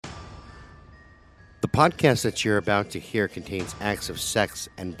The podcast that you're about to hear contains acts of sex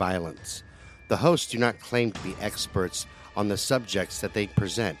and violence. The hosts do not claim to be experts on the subjects that they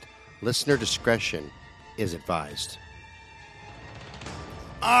present. Listener discretion is advised.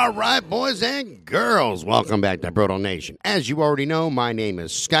 All right, boys and girls, welcome back to Brutal Nation. As you already know, my name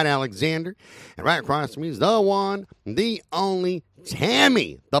is Scott Alexander, and right across from me is the one, the only,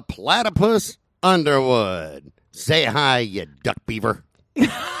 Tammy, the Platypus Underwood. Say hi, you duck beaver.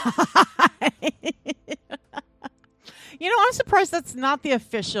 I'm surprised that's not the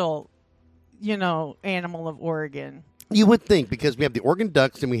official, animal of Oregon. You would think, because we have the Oregon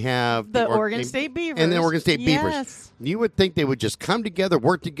Ducks and we have the Oregon State Beavers. And the Oregon State Beavers. Yes. You would think they would just come together,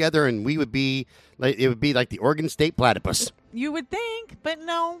 work together, and we would be like the Oregon State Platypus. You would think, but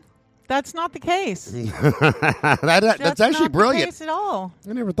no, that's not the case. That's actually not brilliant. The case at all.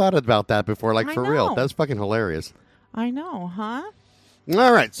 I never thought about that before, for real. That's fucking hilarious. I know, huh?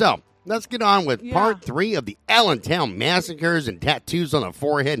 All right, so let's get on with part 3 of the Allentown massacres and tattoos on the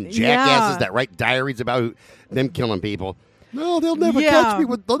forehead and jackasses that write diaries about them killing people. No, they'll never catch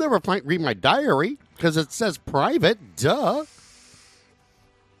me. They'll never read my diary because it says private. Duh.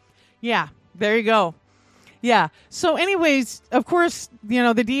 Yeah, there you go. Yeah. So anyways, of course,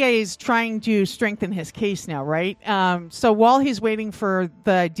 the DA is trying to strengthen his case now, right? So while he's waiting for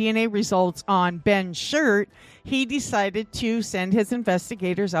the DNA results on Ben's shirt, he decided to send his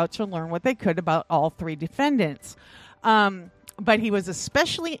investigators out to learn what they could about all 3 defendants. But he was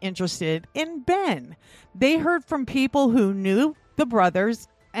especially interested in Ben. They heard from people who knew the brothers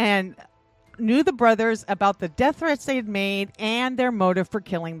about the death threats they had made and their motive for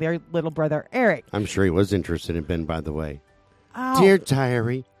killing their little brother, Eric. I'm sure he was interested in Ben, by the way. Oh. Dear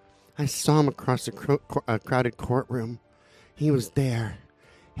diary, I saw him across the crowded courtroom. He was there,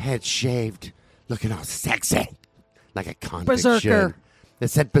 head shaved, looking all sexy, like a convict Berserker. should. It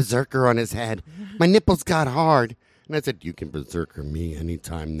said berserker on his head. My nipples got hard. And I said, you can berserker me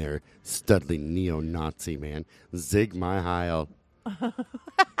anytime there, studly neo-Nazi, man. Zig my Heil.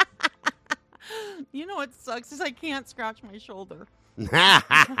 You know what sucks is I can't scratch my shoulder.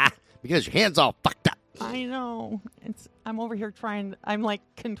 Because your hand's all fucked up. I know. I'm over here I'm like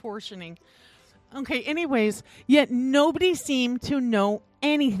contortioning. Okay, anyways, yet nobody seemed to know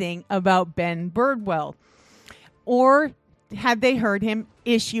anything about Ben Birdwell. Or had they heard him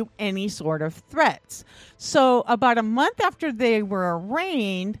issue any sort of threats. So about a month after they were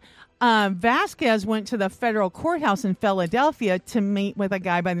arraigned, Vasquez went to the federal courthouse in Philadelphia to meet with a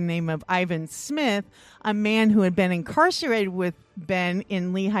guy by the name of Ivan Smith, a man who had been incarcerated with Ben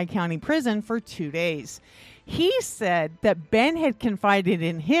in Lehigh County Prison for 2 days. He said that Ben had confided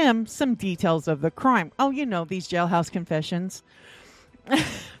in him some details of the crime. Oh, these jailhouse confessions.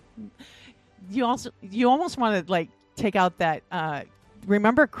 You almost want to take out that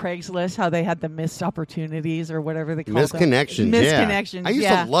remember Craigslist, how they had the missed opportunities or whatever they called Misconnections, them? Misconnections, I used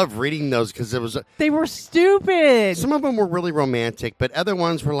to love reading those because they were stupid. Some of them were really romantic, but other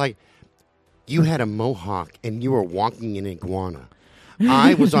ones were like, you had a mohawk and you were walking an iguana.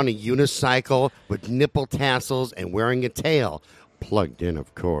 I was on a unicycle with nipple tassels and wearing a tail. Plugged in,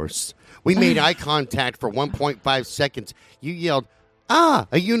 of course. We made eye contact for 1.5 seconds. You yelled, "Ah,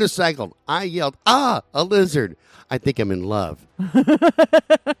 a unicycle." I yelled, "Ah, a lizard." I think I'm in love.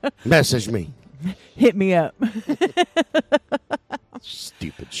 Message me. Hit me up.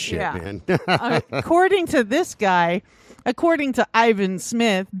 Stupid shit, man. According to this guy, according to Ivan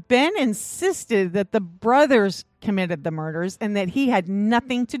Smith, Ben insisted that the brothers committed the murders and that he had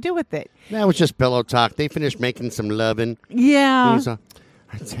nothing to do with it. That was just pillow talk. They finished making some loving. Yeah.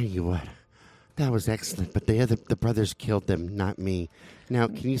 I tell you what, that was excellent, but the brothers killed them, not me. Now,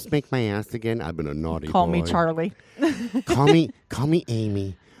 can you spank my ass again? I've been a naughty boy. Call me Charlie. Call me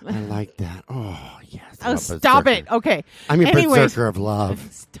Amy. I like that. Oh, yes. Oh, stop it. Okay. I'm a berserker of love.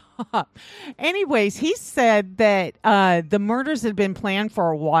 Stop. Anyways, he said that the murders had been planned for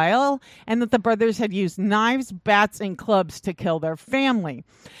a while and that the brothers had used knives, bats, and clubs to kill their family.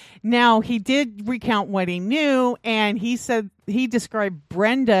 Now, he did recount what he knew, and he said he described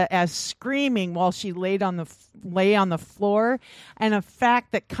Brenda as screaming while she lay on the floor, and a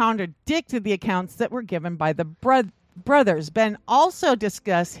fact that contradicted the accounts that were given by the brothers. Ben also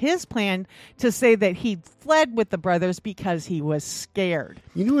discussed his plan to say that he'd fled with the brothers because he was scared.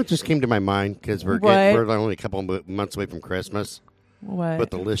 You know what just came to my mind? Because we're only a couple of months away from Christmas. What? But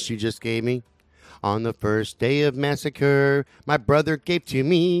the list you just gave me. On the first day of Massacre, my brother gave to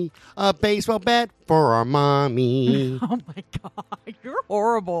me a baseball bat for our mommy. Oh, my God. You're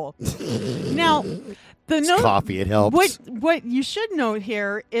horrible. Now, coffee, it helps. What you should note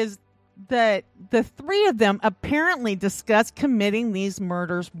here is that the three of them apparently discussed committing these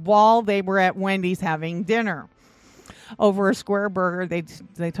murders while they were at Wendy's having dinner. Over a square burger,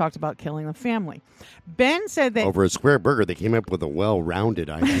 they talked about killing the family. Ben said that... Over a square burger, they came up with a well-rounded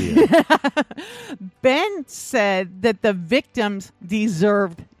idea. Ben said that the victims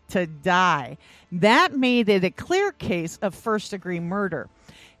deserved to die. That made it a clear case of first-degree murder.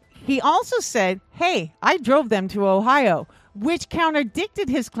 He also said, hey, I drove them to Ohio, which contradicted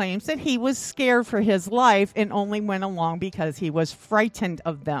his claims that he was scared for his life and only went along because he was frightened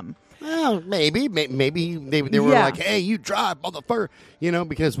of them. Well, maybe they were like, hey, you drive, motherfucker,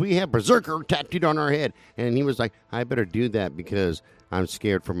 because we have Berserker tattooed on our head. And he was like, I better do that because I'm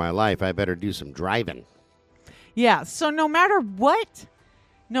scared for my life. I better do some driving. Yeah, so no matter what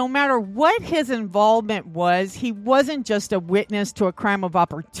his involvement was, he wasn't just a witness to a crime of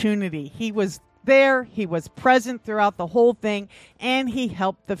opportunity. He was there, he was present throughout the whole thing, and he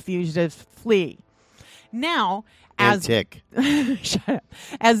helped the fugitives flee. Now, as shut up.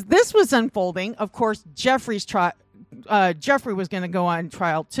 As this was unfolding, of course, Jeffrey was going to go on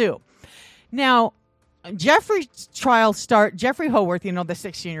trial too. Now, Jeffrey Howarth, the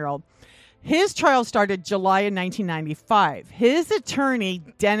 16-year-old, his trial started July of 1995. His attorney,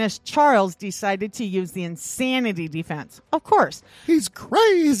 Dennis Charles, decided to use the insanity defense. Of course. He's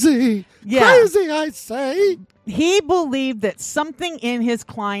crazy. Yeah. Crazy, I say. He believed that something in his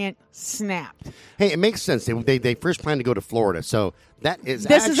client snapped. Hey, it makes sense. They first planned to go to Florida, so that is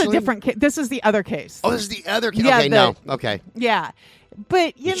This is a different case. This is the other case. Oh, this is the other case. Yeah, okay, no. Okay. Yeah.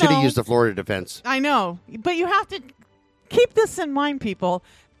 But, you should have used the Florida defense. I know. But you have to keep this in mind, people.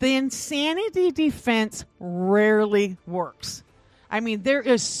 The insanity defense rarely works. I mean, there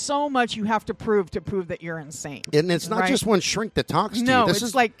is so much you have to prove that you're insane. And it's not just one shrink that talks to you. No,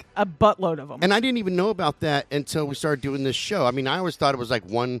 it's like a buttload of them. And I didn't even know about that until we started doing this show. I mean, I always thought it was like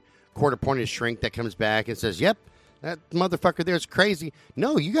one quarter-pointed shrink that comes back and says, yep, that motherfucker there is crazy.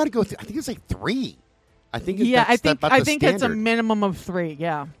 No, you got to go through, I think it's like 3. I think I think it's a minimum of 3.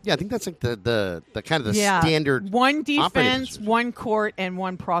 Yeah. Yeah, I think that's like the kind of the standard. One defense, one court, and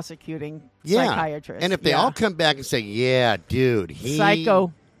one prosecuting psychiatrist. And if they all come back and say, "Yeah, dude, he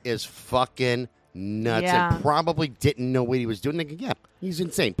psycho is fucking nuts," and probably didn't know what he was doing, they go, "Yeah, he's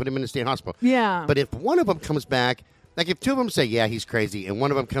insane. Put him in a state hospital." Yeah. But if one of them comes back, like if 2 of them say, "Yeah, he's crazy," and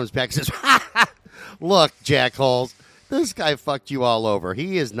one of them comes back and says, "Look, jackholes, this guy fucked you all over.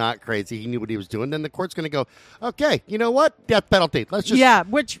 He is not crazy. He knew what he was doing." Then the court's going to go, okay, you know what? Death penalty. Let's just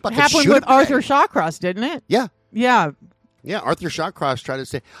which happened with Arthur Shawcross, didn't it? Yeah. Yeah. Yeah, Arthur Shawcross tried to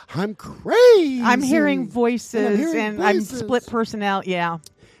say, I'm crazy. I'm hearing voices and I'm split personality. Yeah.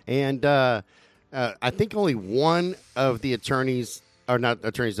 And I think only one of the attorneys, or not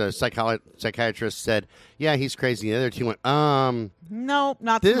attorneys, psychiatrists said, yeah, he's crazy. The other 2 went, no,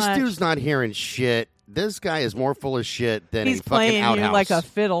 not this so much. dude's not hearing shit. This guy is more full of shit than he's a fucking outhouse. He's playing you like a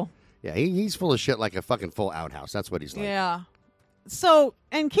fiddle. Yeah, he's full of shit like a fucking full outhouse. That's what he's like. Yeah. So,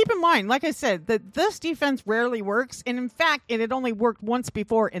 and keep in mind, like I said, that this defense rarely works. And in fact, it had only worked once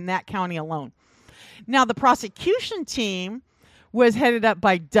before in that county alone. Now, the prosecution team was headed up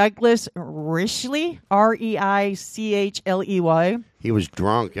by Douglas Rishley, Reichley. He was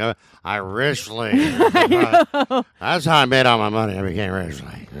drunk. I Rishley. That's how I made all my money. I became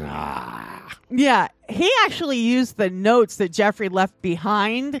Rishley. Yeah, he actually used the notes that Jeffrey left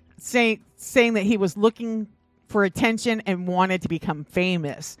behind, saying that he was looking for attention and wanted to become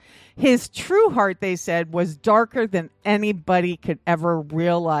famous. His true heart, they said, was darker than anybody could ever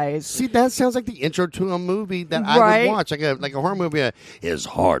realize. See, that sounds like the intro to a movie that I would watch, like a horror movie. His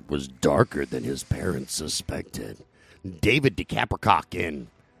heart was darker than his parents suspected. David DeCapricock in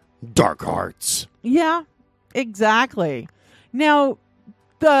Dark Hearts. Yeah, exactly. Now,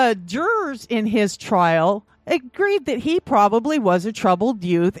 the jurors in his trial agreed that he probably was a troubled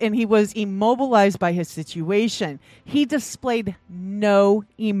youth and he was immobilized by his situation. He displayed no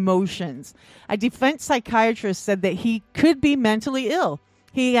emotions. A defense psychiatrist said that he could be mentally ill.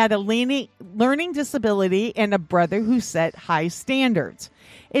 He had a learning disability and a brother who set high standards.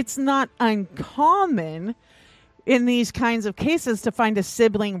 It's not uncommon in these kinds of cases to find a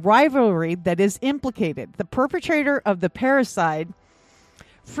sibling rivalry that is implicated. The perpetrator of the parricide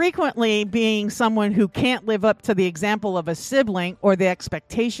frequently being someone who can't live up to the example of a sibling or the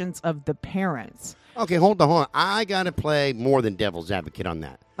expectations of the parents. Okay, hold on. I got to play more than devil's advocate on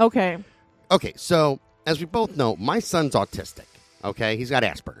that. Okay, so as we both know, my son's autistic. Okay, he's got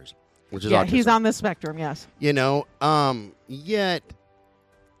Asperger's, which is autism. He's on the spectrum, yes. And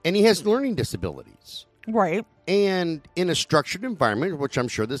he has learning disabilities. Right. And in a structured environment, which I'm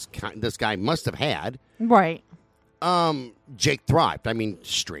sure this guy must have had. Right. Jake thrived. I mean,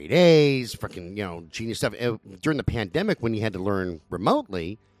 straight A's, freaking, genius stuff. During the pandemic, when he had to learn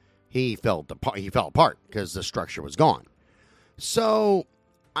remotely, he fell apart because the structure was gone. So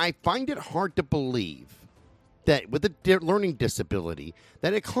I find it hard to believe that with a learning disability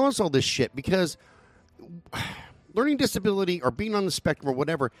that it caused all this shit, because learning disability or being on the spectrum or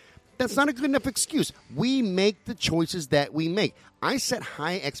whatever, that's not a good enough excuse. We make the choices that we make. I set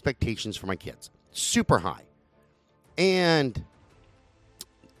high expectations for my kids, super high. And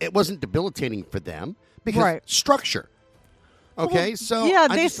it wasn't debilitating for them because structure. Okay, so yeah,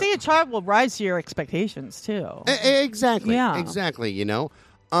 they say a child will rise to your expectations too. Exactly. Yeah. Exactly.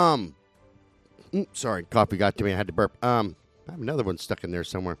 Sorry, coffee got to me. I had to burp. I have another one stuck in there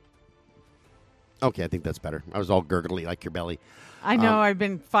somewhere. Okay, I think that's better. I was all gurgly like your belly. I know. I've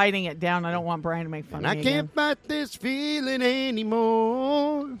been fighting it down. I don't want Brian to make fun of me. I can't fight this feeling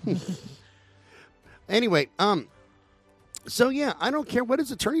anymore. Anyway, so yeah, I don't care what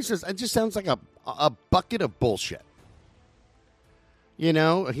his attorney says. It just sounds like a bucket of bullshit.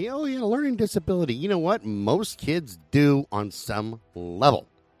 Learning disability. You know what? Most kids do on some level.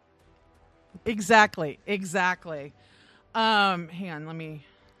 Exactly. Hang on, let me.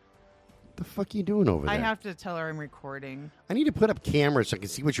 What the fuck are you doing over there? I have to tell her I'm recording. I need to put up cameras so I can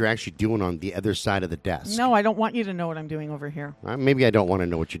see what you're actually doing on the other side of the desk. No, I don't want you to know what I'm doing over here. Maybe I don't want to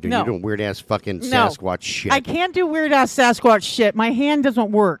know what you're doing. No. You're doing weird-ass fucking Sasquatch shit. I can't do weird-ass Sasquatch shit. My hand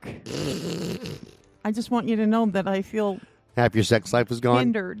doesn't work. I just want you to know that I feel... Half your sex life is gone?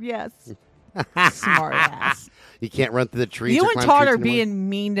 hindered, yes. Smart ass. You can't run through the trees. You or and climb Todd trees are anymore? being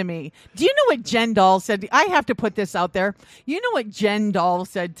mean to me. Do you know what Jen Dahl said? I have to put this out there. You know what Jen Dahl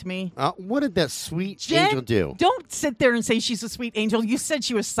said to me? What did that sweet Jen, angel do? Don't sit there and say she's a sweet angel. You said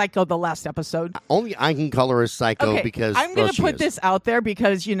she was psycho the last episode. Only I can call her a psycho because I'm going to put this out there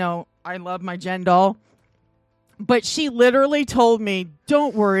because, I love my Jen Dahl. But she literally told me,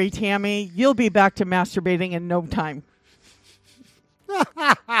 don't worry, Tammy, you'll be back to masturbating in no time.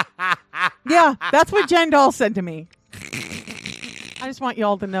 Yeah, that's what Jen Dahl said to me. I just want you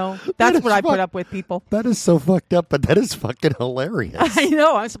all to know that's what I put up with, people. That is so fucked up, but that is fucking hilarious. I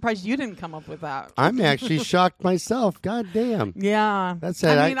know. I'm surprised you didn't come up with that. I'm actually shocked myself. God damn. Yeah. That's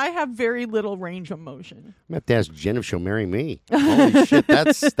it. I have very little range of motion. I'm going to have to ask Jen if she'll marry me. Holy shit,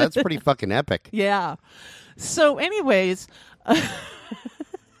 that's pretty fucking epic. Yeah. So anyways...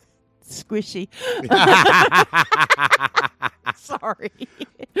 Squishy. Sorry.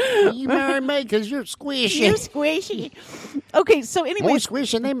 You marry me because you're squishy. You're squishy. Okay, so anyway. More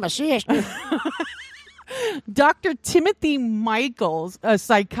squishy than my sister. Dr. Timothy Michaels, a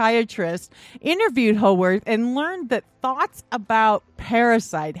psychiatrist, interviewed Howard and learned that thoughts about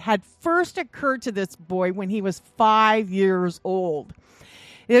parricide had first occurred to this boy when he was 5 years old.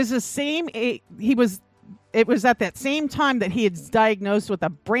 It was at that same time that he was diagnosed with a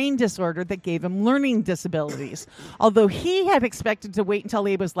brain disorder that gave him learning disabilities. Although he had expected to wait until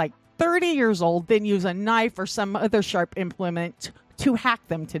he was like 30 years old, then use a knife or some other sharp implement to hack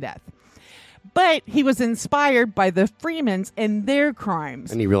them to death. But he was inspired by the Freemans and their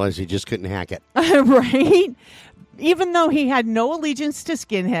crimes. And he realized he just couldn't hack it. Right? Even though he had no allegiance to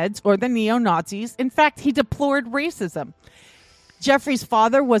skinheads or the neo-Nazis, in fact, he deplored racism. Jeffrey's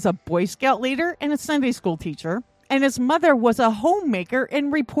father was a Boy Scout leader and a Sunday school teacher, and his mother was a homemaker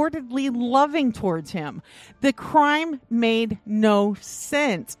and reportedly loving towards him. The crime made no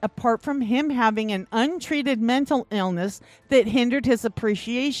sense, apart from him having an untreated mental illness that hindered his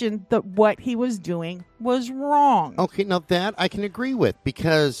appreciation that what he was doing was wrong. Okay, now that I can agree with,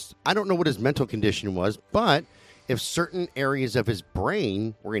 because I don't know what his mental condition was, but if certain areas of his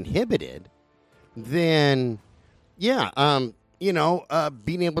brain were inhibited, then, yeah,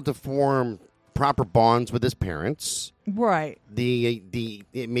 being able to form proper bonds with his parents. Right.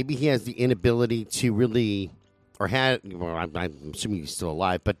 Maybe he has the inability to really, or had, well, I'm assuming he's still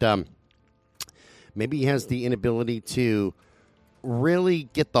alive, but maybe he has the inability to really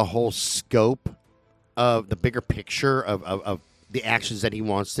get the whole scope of the bigger picture of the actions that he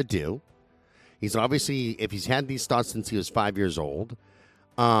wants to do. He's obviously, if he's had these thoughts since he was 5 years old,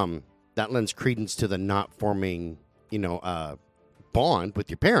 that lends credence to the not forming, bond with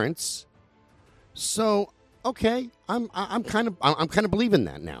your parents. So, okay, I'm kind of believing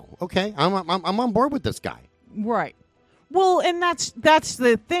that now. Okay, I'm on board with this guy. Right. Well, and that's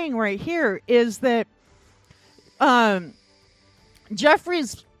the thing right here is that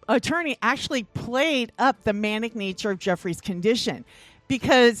Jeffrey's attorney actually played up the manic nature of Jeffrey's condition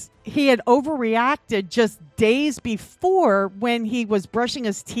because he had overreacted just days before when he was brushing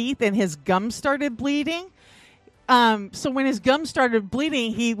his teeth and his gums started bleeding. So when his gums started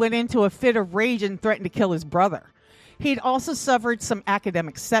bleeding, he went into a fit of rage and threatened to kill his brother. He'd also suffered some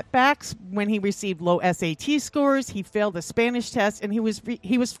academic setbacks when he received low SAT scores. He failed a Spanish test, and he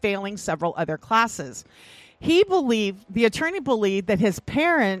was failing several other classes. The attorney believed that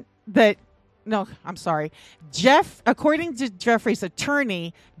according to Jeffrey's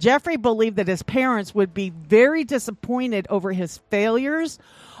attorney, Jeffrey believed that his parents would be very disappointed over his failures,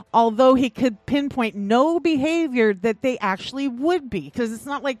 although he could pinpoint no behavior that they actually would be, because it's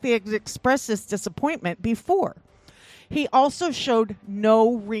not like they had expressed this disappointment before. He also showed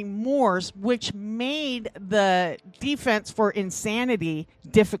no remorse, which made the defense for insanity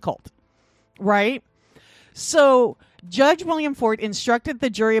difficult, right? So Judge William Ford instructed the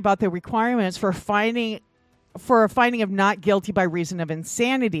jury about the requirements for a finding of not guilty by reason of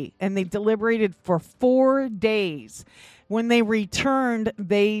insanity, and they deliberated for 4 days. When they returned,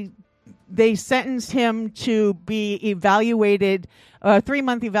 they sentenced him to be evaluated, a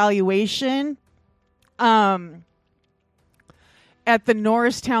 3-month evaluation, at the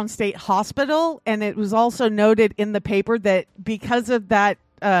Norristown State Hospital, and it was also noted in the paper that because of that,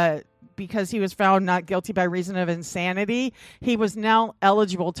 because he was found not guilty by reason of insanity, he was now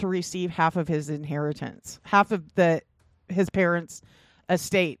eligible to receive half of his inheritance, half of his parents'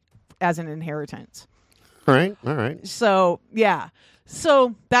 estate as an inheritance. All right. So, yeah.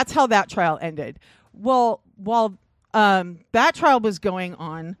 So that's how that trial ended. Well, while that trial was going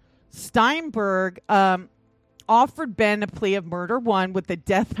on, Steinberg offered Ben a plea of murder, one with the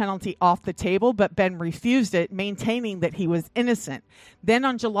death penalty off the table, but Ben refused it, maintaining that he was innocent. Then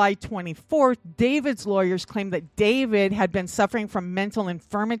on July 24th, David's lawyers claimed that David had been suffering from mental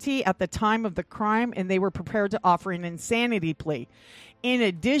infirmity at the time of the crime, and they were prepared to offer an insanity plea. In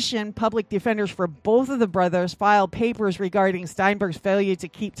addition, public defenders for both of the brothers filed papers regarding Steinberg's failure to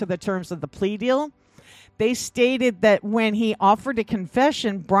keep to the terms of the plea deal. They stated that when he offered a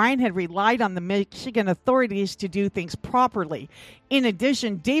confession, Brian had relied on the Michigan authorities to do things properly. In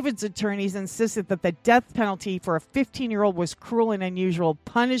addition, David's attorneys insisted that the death penalty for a 15-year-old was cruel and unusual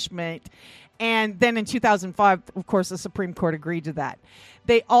punishment. And then in 2005, of course, the Supreme Court agreed to that.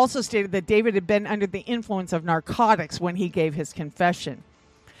 They also stated that David had been under the influence of narcotics when he gave his confession.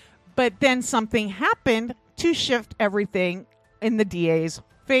 But then something happened to shift everything in the DA's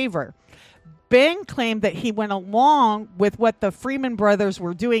favor. Ben claimed that he went along with what the Freeman brothers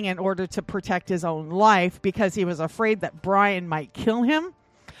were doing in order to protect his own life because he was afraid that Brian might kill him.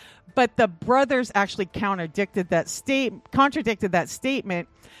 But the brothers actually contradicted that statement.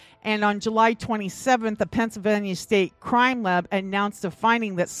 And on July 27th, the Pennsylvania State Crime Lab announced a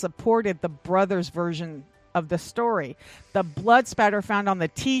finding that supported the brothers' version of the story. The blood spatter found on the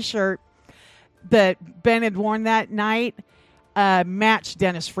T-shirt that Ben had worn that night matched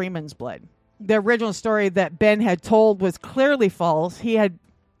Dennis Freeman's blood. The original story that Ben had told was clearly false. He had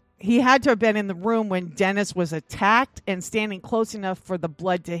to have been in the room when Dennis was attacked and standing close enough for the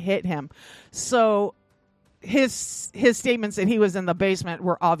blood to hit him. So his statements that he was in the basement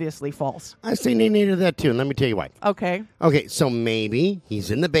were obviously false. I see they needed that too, and let me tell you why. Okay, so maybe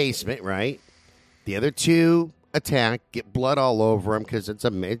he's in the basement, right? The other two attack, get blood all over him because it's a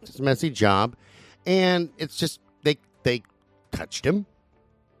messy job, and it's just they touched him,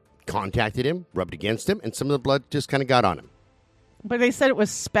 contacted him, rubbed against him, and some of the blood just kind of got on him. But they said it was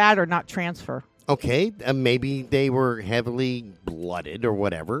spatter, not transfer. Okay, maybe they were heavily blooded or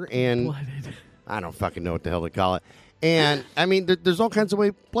whatever, and I don't fucking know what the hell they call it. And I mean, there's all kinds of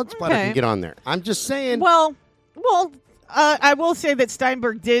ways blood splatter can get on there. I'm just saying. Well, I will say that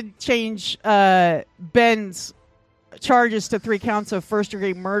Steinberg did change Ben's charges to 3 counts of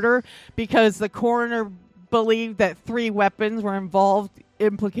first-degree murder because the coroner believed that 3 weapons were involved,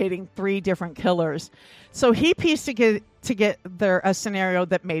 implicating 3 different killers. So he pieced together a scenario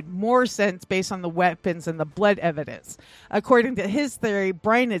that made more sense based on the weapons and the blood evidence. According to his theory,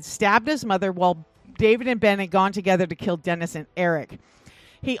 Brian had stabbed his mother while David and Ben had gone together to kill Dennis and Eric.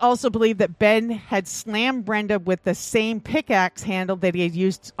 He also believed that Ben had slammed Brenda with the same pickaxe handle that he had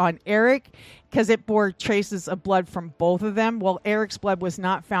used on Eric because it bore traces of blood from both of them. While Eric's blood was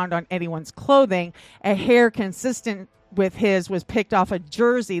not found on anyone's clothing, a hair consistent with his was picked off a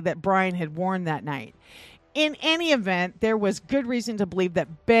jersey that Brian had worn that night. In any event, there was good reason to believe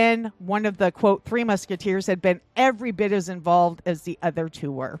that Ben, one of the, quote, 3 musketeers, had been every bit as involved as the other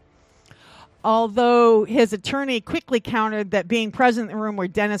 2 were. Although his attorney quickly countered that being present in the room where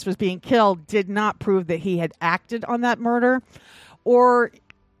Dennis was being killed did not prove that he had acted on that murder, or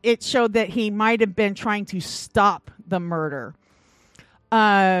it showed that he might have been trying to stop the murder.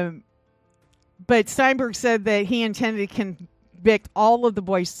 But Steinberg said that he intended to convict all of the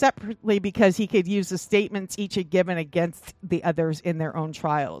boys separately because he could use the statements each had given against the others in their own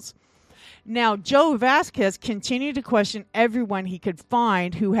trials. Now, Joe Vasquez continued to question everyone he could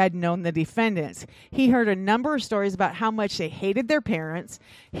find who had known the defendants. He heard a number of stories about how much they hated their parents.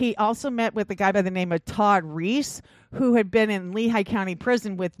 He also met with a guy by the name of Todd Reese, who had been in Lehigh County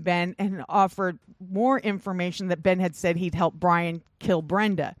Prison with Ben and offered more information that Ben had said he'd help Brian kill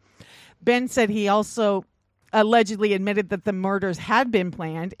Brenda. Ben said he also allegedly admitted that the murders had been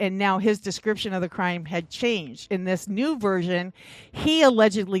planned, and now his description of the crime had changed. In this new version, he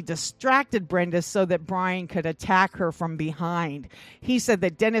allegedly distracted Brenda so that Brian could attack her from behind. He said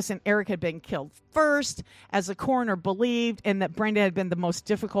that Dennis and Eric had been killed first, as the coroner believed, and that Brenda had been the most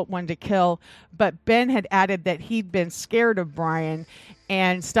difficult one to kill. But Ben had added that he'd been scared of Brian,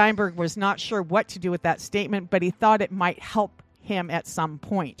 and Steinberg was not sure what to do with that statement, but he thought it might help him at some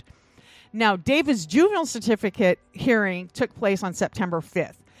point. Now, David's juvenile certificate hearing took place on September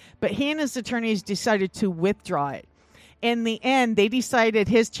 5th, but he and his attorneys decided to withdraw it. In the end, they decided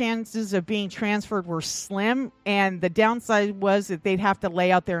his chances of being transferred were slim, and the downside was that they'd have to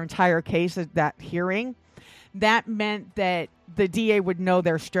lay out their entire case at that hearing. That meant that the DA would know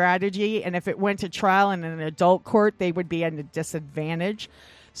their strategy, and if it went to trial in an adult court, they would be at a disadvantage.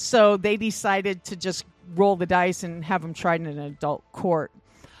 So they decided to just roll the dice and have him tried in an adult court.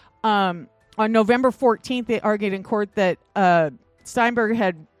 On November 14th, they argued in court that Steinberg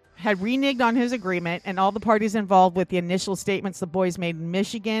had reneged on his agreement, and all the parties involved with the initial statements the boys made in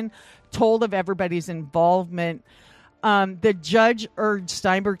Michigan told of everybody's involvement. The judge urged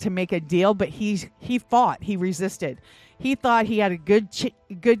Steinberg to make a deal, but he fought. He resisted. He thought he had a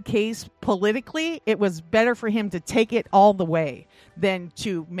good case politically. It was better for him to take it all the way than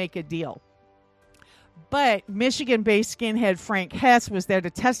to make a deal. But Michigan-based skinhead Frank Hess was there to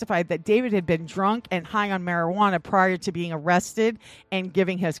testify that David had been drunk and high on marijuana prior to being arrested and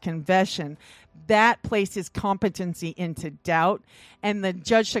giving his confession. That placed his competency into doubt, and the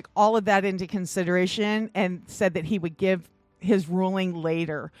judge took all of that into consideration and said that he would give his ruling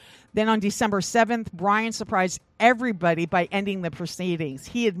later. Then on December 7th, Brian surprised everybody by ending the proceedings.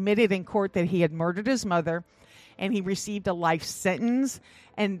 He admitted in court that he had murdered his mother, and he received a life sentence,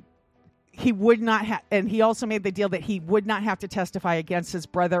 and he would not and he also made the deal that he would not have to testify against his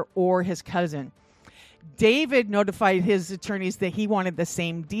brother or his cousin. David notified his attorneys that he wanted the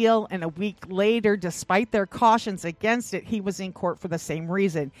same deal, and a week later, despite their cautions against it, he was in court for the same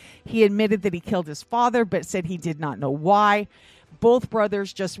reason. He admitted that he killed his father, but said he did not know why. Both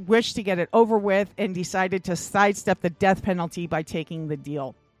brothers just wished to get it over with and decided to sidestep the death penalty by taking the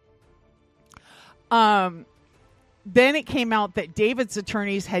deal. Then it came out that David's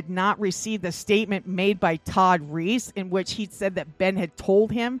attorneys had not received the statement made by Todd Reese in which he said that Ben had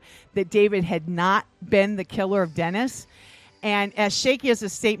told him that David had not been the killer of Dennis. And as shaky as the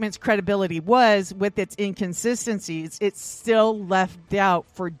statement's credibility was with its inconsistencies, it still left doubt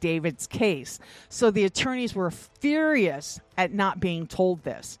for David's case. So the attorneys were furious at not being told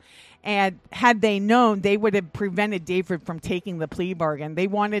this. And had they known, they would have prevented David from taking the plea bargain. They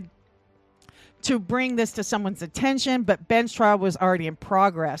wanted to bring this to someone's attention, but Ben's trial was already in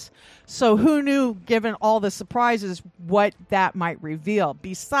progress. So who knew, given all the surprises, what that might reveal?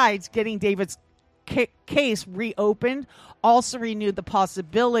 Besides, getting David's case reopened also renewed the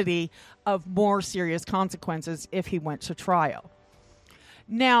possibility of more serious consequences if he went to trial.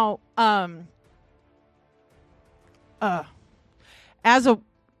 Now,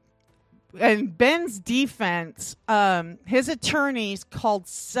 in Ben's defense, his attorneys called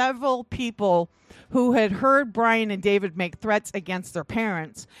several people who had heard Brian and David make threats against their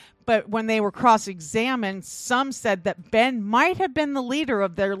parents. But when they were cross-examined, some said that Ben might have been the leader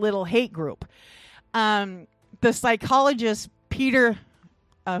of their little hate group. The psychologist Peter,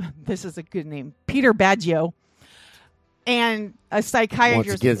 this is a good name, Peter Baggio, and a psychiatrist.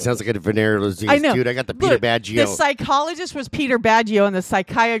 Once again, it sounds like a venereal disease, I know. dude. I got the Peter Baggio. The psychologist was Peter Baggio, and the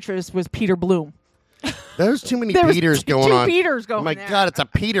psychiatrist was Peter Bloom. There's too many Peters going on. Peters going on. Oh my God, it's a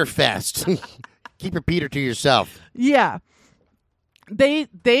Peter fest. Keep your Peter to yourself. Yeah. They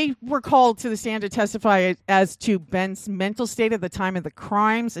were called to the stand to testify as to Ben's mental state at the time of the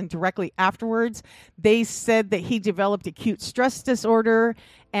crimes and directly afterwards. They said that he developed acute stress disorder,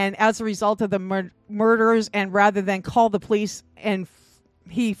 and as a result of the murders, and rather than call the police, and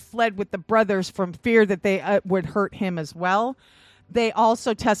he fled with the brothers from fear that they would hurt him as well. They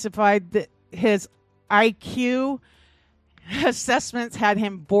also testified that his IQ assessments had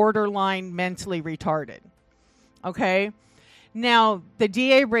him borderline mentally retarded. Okay? Now, the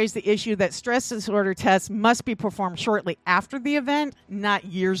DA raised the issue that stress disorder tests must be performed shortly after the event, not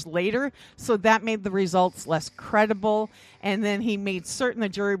years later. So that made the results less credible. And then he made certain the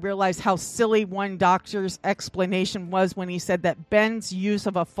jury realized how silly one doctor's explanation was when he said that Ben's use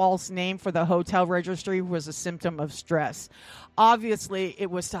of a false name for the hotel registry was a symptom of stress. Obviously, it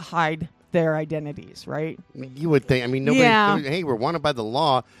was to hide their identities, right? You would think. I mean, nobody. Yeah. Hey, we're wanted by the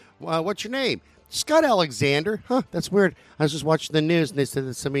law. What's your name? Scott Alexander. Huh, that's weird. I was just watching the news, and they said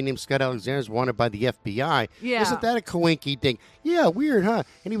that somebody named Scott Alexander is wanted by the FBI. Yeah. Isn't that a coinky thing? Yeah, weird, huh?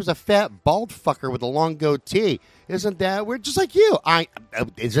 And he was a fat, bald fucker with a long goatee. Isn't that weird? Just like you.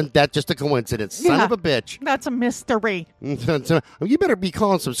 Isn't that just a coincidence? Son of a bitch. That's a mystery. You better be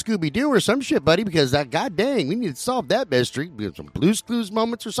calling some Scooby-Doo or some shit, buddy, because god dang, we need to solve that mystery. Some Blue's Clues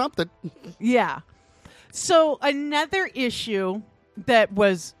moments or something. Yeah. So another issue that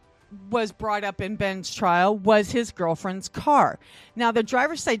was brought up in Ben's trial was his girlfriend's car. Now, the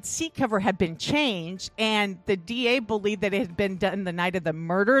driver's side seat cover had been changed, and the DA believed that it had been done the night of the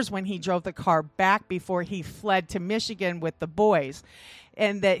murders when he drove the car back before he fled to Michigan with the boys,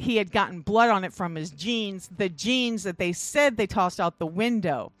 and that he had gotten blood on it from his jeans, the jeans that they said they tossed out the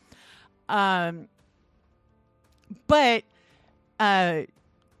window. But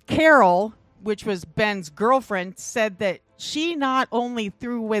Carol, which was Ben's girlfriend, said that she not only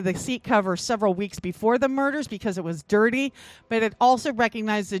threw away the seat cover several weeks before the murders because it was dirty, but it also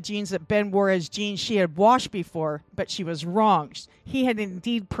recognized the jeans that Ben wore as jeans she had washed before, but she was wrong. He had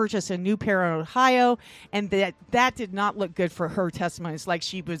indeed purchased a new pair in Ohio, and that did not look good for her testimony. It's like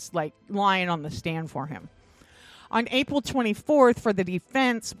she was like lying on the stand for him. On April 24th, for the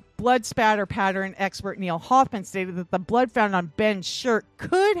defense, blood spatter pattern expert Neil Hoffman stated that the blood found on Ben's shirt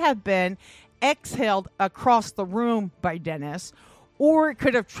could have been exhaled across the room by Dennis, or it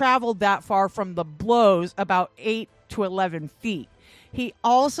could have traveled that far from the blows, about 8 to 11 feet. He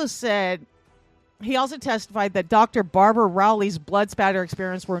also testified that Dr. Barbara Rowley's blood spatter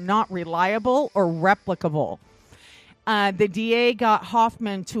experiments were not reliable or replicable. The DA got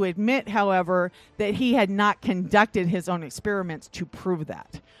Hoffman to admit, however, that he had not conducted his own experiments to prove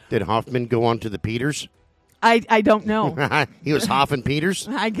that. Did Hoffman go on to the Peters? I don't know. He was Hoffman Peters?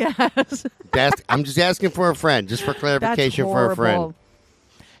 I guess. I'm just asking for a friend, just for clarification for a friend.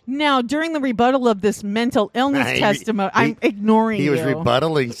 Now, during the rebuttal of this mental illness testimony, I'm ignoring you. He was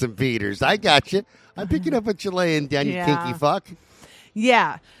rebuttaling some Peters. I got you. I'm picking up what you're laying down, you kinky fuck.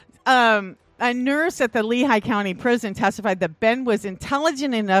 Yeah. A nurse at the Lehigh County Prison testified that Ben was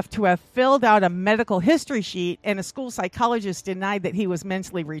intelligent enough to have filled out a medical history sheet, and a school psychologist denied that he was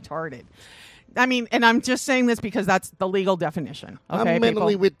mentally retarded. I mean, and I'm just saying this because that's the legal definition. Okay, I'm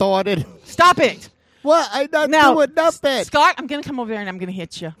mentally retarded. Stop it. What? I'm not doing nothing. Scott, I'm going to come over there and I'm going to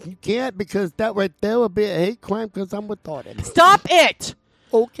hit you. You can't, because that right there would be a hate crime because I'm retarded. Stop it.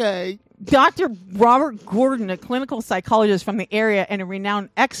 Okay. Dr. Robert Gordon, a clinical psychologist from the area and a renowned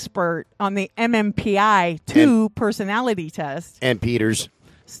expert on the MMPI-2 personality test. And Peters.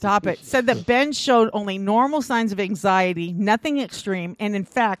 Stop it. Said that Ben showed only normal signs of anxiety, nothing extreme, and in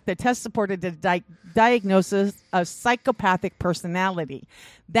fact, the test supported the diagnosis of psychopathic personality.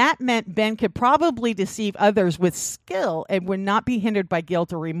 That meant Ben could probably deceive others with skill and would not be hindered by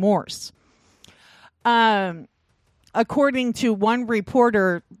guilt or remorse. According to one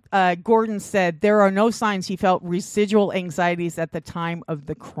reporter, Gordon said there are no signs he felt residual anxieties at the time of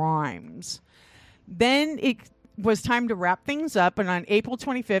the crimes. Then it was time to wrap things up, and on April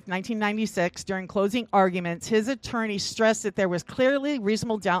 25th, 1996, during closing arguments, his attorney stressed that there was clearly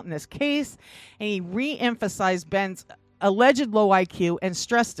reasonable doubt in this case, and he re-emphasized Ben's alleged low IQ and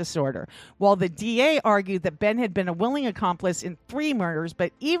stress disorder, while the DA argued that Ben had been a willing accomplice in 3 murders,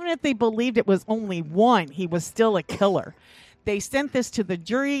 but even if they believed it was only 1, he was still a killer. They sent this to the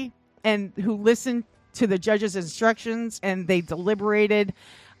jury, and who listened to the judge's instructions, and they deliberated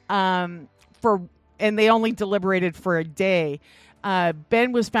and they only deliberated for a day.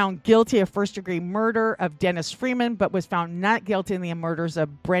 Ben was found guilty of first-degree murder of Dennis Freeman, but was found not guilty in the murders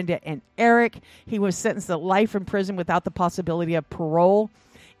of Brenda and Eric. He was sentenced to life in prison without the possibility of parole.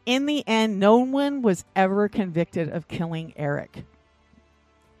 In the end, no one was ever convicted of killing Eric.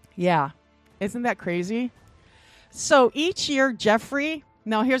 Yeah. Isn't that crazy? So each year,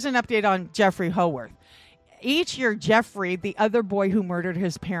 now here's an update on Jeffrey Howarth. Each year, Jeffrey, the other boy who murdered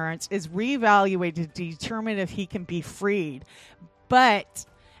his parents, is reevaluated to determine if he can be freed. But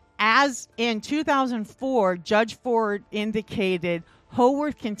as in 2004, Judge Ford indicated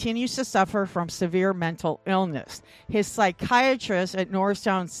Howarth continues to suffer from severe mental illness. His psychiatrist at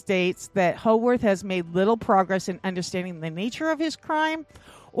Norristown states that Howarth has made little progress in understanding the nature of his crime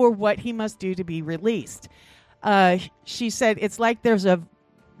or what he must do to be released. She said it's like there's a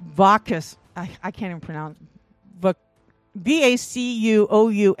vacuous. I can't even pronounce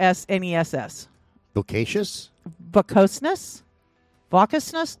vacuousness. Vocacious? Vacuousness?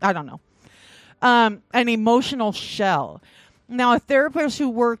 I don't know. An emotional shell. Now, a therapist who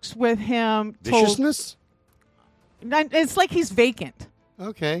works with him Viciousness? It's like he's vacant.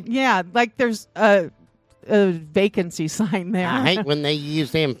 Okay. Yeah, like there's a vacancy sign there. I hate when they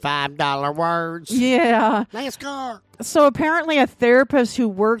use them $5 words. Yeah. NASCAR. So apparently a therapist who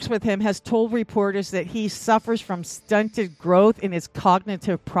works with him has told reporters that he suffers from stunted growth in his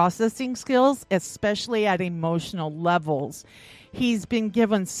cognitive processing skills, especially at emotional levels. He's been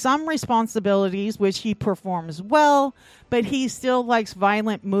given some responsibilities, which he performs well, but he still likes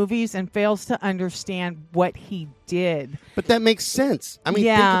violent movies and fails to understand what he did. But that makes sense. I mean,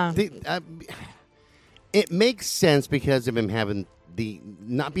 Yeah. it makes sense because of him having the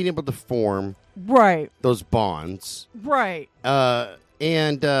not being able to form those bonds, right,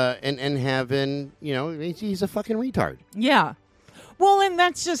 and having, you know, he's a fucking retard. Yeah. Well, and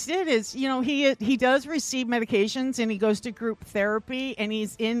that's just it. Is, you know, he does receive medications and he goes to group therapy and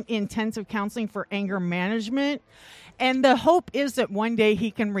he's in intensive counseling for anger management, and the hope is that one day he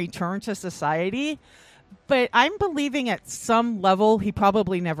can return to society. But I'm believing at some level he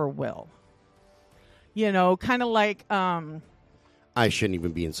probably never will. You know, kind of like. I shouldn't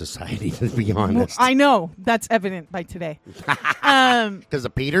even be in society, to be honest. I know. That's evident by today. Because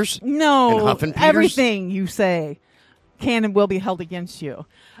of Peters? No. And Huff and Peters? Everything you say can and will be held against you.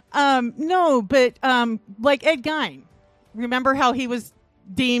 No, but like Ed Gein. Remember how he was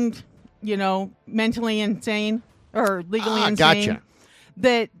deemed, you know, mentally insane or legally insane? Gotcha.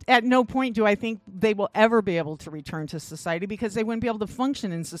 That at no point do I think they will ever be able to return to society because they wouldn't be able to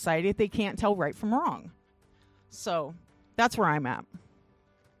function in society if they can't tell right from wrong. So that's where I'm at.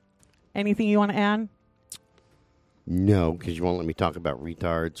 Anything you want to add? No, because you won't let me talk about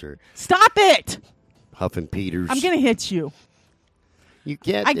retards or... Stop it! Huff and Peters. I'm going to hit you. You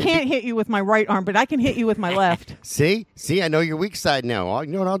can't... I can't hit you with my right arm, but I can hit you with my left. See, I know your weak side now.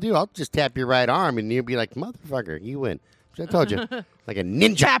 You know what I'll do? I'll just tap your right arm, and you'll be like, motherfucker, you win. So I told you, like a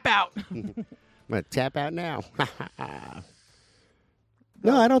ninja. Tap out. I'm going to tap out now.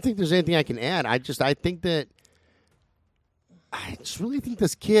 No, I don't think there's anything I can add. I just really think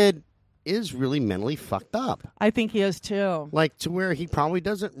this kid is really mentally fucked up. I think he is too. Like, to where he probably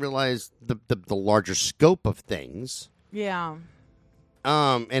doesn't realize the larger scope of things. Yeah.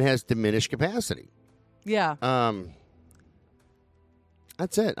 And has diminished capacity. Yeah.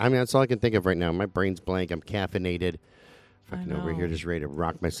 That's it. I mean, that's all I can think of right now. My brain's blank. I'm caffeinated. Fucking I over know. here just ready to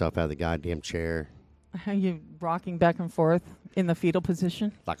rock myself out of the goddamn chair. Are you rocking back and forth in the fetal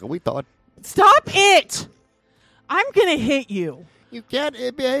position? Like we thought. Stop it! I'm going to hit you. You can't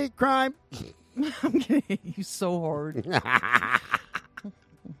be a crime. I'm going to hit you so hard.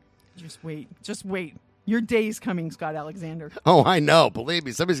 Just wait. Just wait. Your day's coming, Scott Alexander. Oh, I know. Believe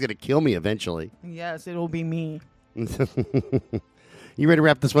me, somebody's going to kill me eventually. Yes, it'll be me. You ready to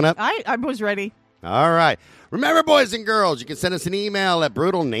wrap this one up? I was ready. All right. Remember, boys and girls, you can send us an email at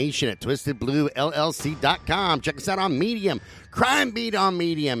brutalnation@twistedbluellc.com. Check us out on Medium, Crime Beat on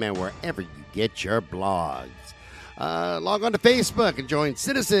Medium, and wherever you get your blogs. Log on to Facebook and join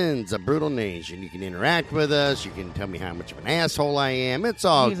Citizens of Brutal Nation. You can interact with us. You can tell me how much of an asshole I am. It's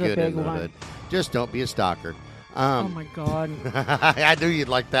all He's a good big in the one. hood. Just don't be a stalker. Oh, my God. I knew you'd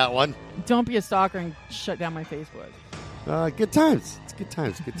like that one. Don't be a stalker and shut down my Facebook. Good times. It's good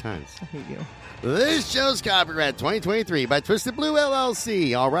times. Good times. I hate you. This show's copyright 2023 by Twisted Blue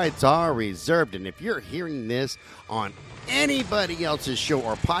LLC. All rights are reserved. And if you're hearing this on anybody else's show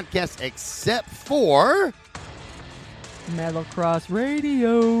or podcast except for... Metal Cross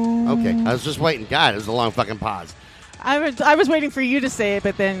Radio. Okay, I was just waiting. God, it was a long fucking pause. I was waiting for you to say it,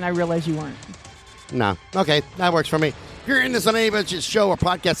 but then I realized you weren't. No. Okay, that works for me. If you're hearing this on anybody's show or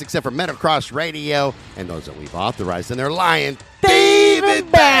podcast except for Metal Cross Radio and those that we've authorized, and they're lying, thieving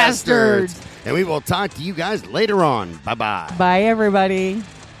bastards. And we will talk to you guys later on. Bye-bye. Bye, everybody.